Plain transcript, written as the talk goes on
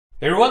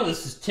Hey everyone,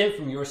 this is Tim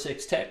from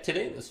YourSixTech.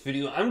 Today in this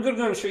video, I'm going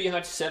to show you how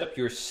to set up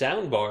your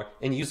soundbar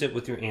and use it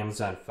with your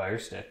Amazon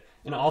Firestick,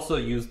 and also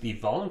use the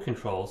volume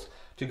controls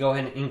to go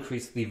ahead and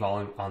increase the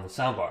volume on the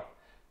soundbar.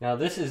 Now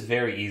this is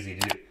very easy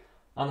to do.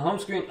 On the home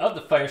screen of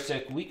the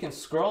Firestick, we can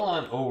scroll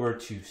on over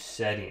to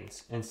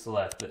Settings and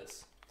select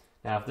this.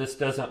 Now if this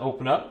doesn't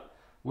open up,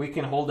 we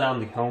can hold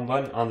down the home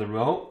button on the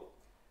remote,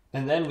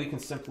 and then we can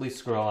simply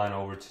scroll on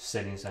over to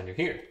Settings under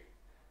here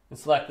and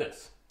select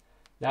this.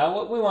 Now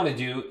what we want to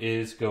do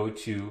is go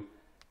to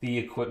the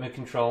equipment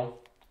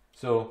control.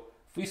 So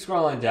if we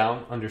scroll on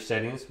down under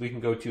settings, we can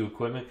go to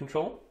equipment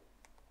control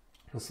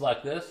and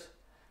select this,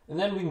 and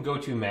then we can go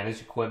to manage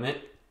equipment.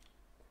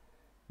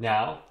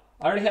 Now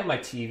I already have my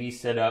TV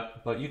set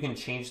up, but you can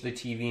change the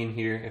TV in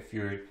here if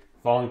your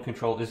volume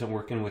control isn't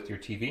working with your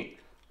TV.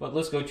 But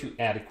let's go to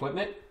add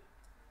equipment,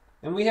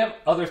 and we have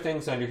other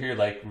things under here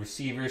like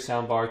receiver,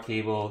 soundbar,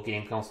 cable,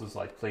 game consoles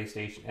like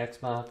PlayStation,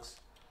 Xbox.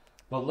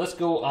 But let's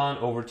go on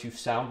over to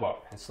Soundbar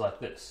and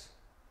select this.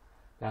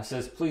 Now it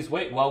says, please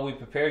wait while we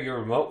prepare your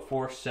remote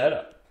for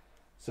setup.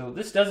 So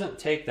this doesn't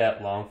take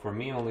that long. For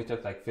me, it only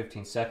took like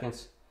 15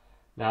 seconds.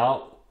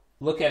 Now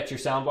look at your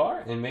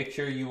soundbar and make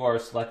sure you are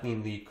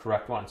selecting the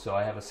correct one. So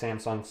I have a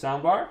Samsung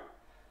soundbar.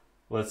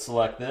 Let's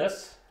select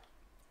this.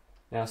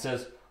 Now it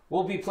says,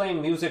 we'll be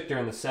playing music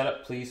during the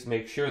setup. Please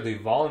make sure the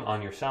volume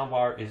on your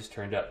soundbar is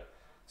turned up.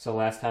 So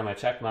last time I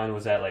checked, mine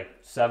was at like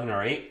 7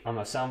 or 8 on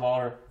my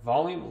soundbar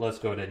volume. Let's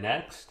go to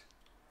next.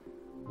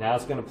 Now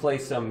it's going to play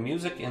some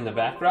music in the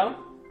background.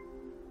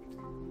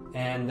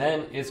 And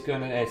then it's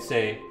going to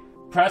say,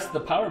 press the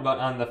power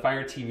button on the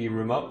Fire TV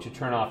remote to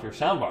turn off your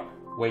soundbar.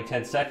 Wait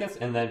 10 seconds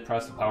and then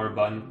press the power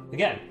button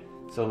again.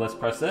 So let's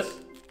press this.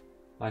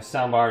 My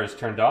soundbar is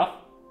turned off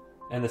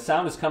and the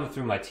sound is coming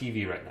through my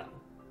TV right now.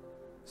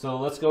 So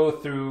let's go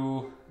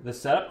through the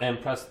setup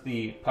and press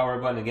the power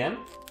button again.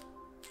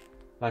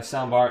 My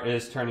soundbar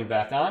is turning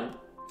back on.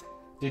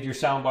 Did your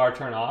soundbar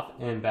turn off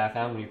and back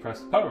on when you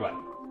press the power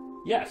button?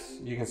 Yes,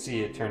 you can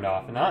see it turned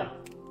off and on.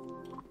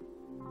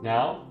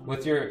 Now,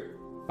 with your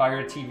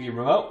Fire TV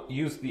remote,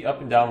 use the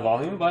up and down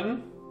volume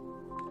button.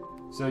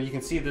 So you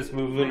can see this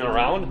moving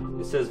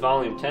around. It says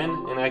volume 10,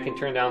 and I can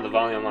turn down the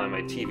volume on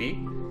my TV.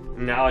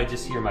 And now I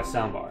just hear my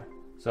soundbar.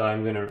 So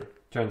I'm going to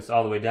turn this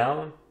all the way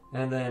down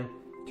and then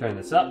turn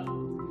this up.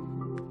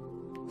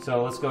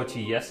 So let's go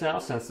to yes now,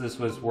 since this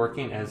was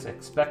working as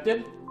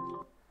expected.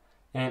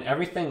 And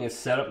everything is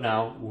set up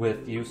now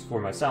with use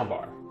for my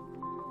soundbar.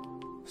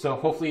 So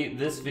hopefully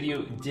this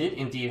video did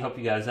indeed help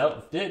you guys out.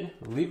 If it did,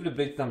 leave it a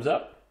big thumbs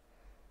up.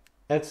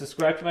 And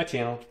subscribe to my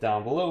channel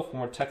down below for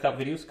more tech help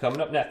videos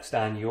coming up next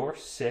on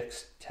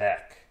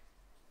YourSixTech.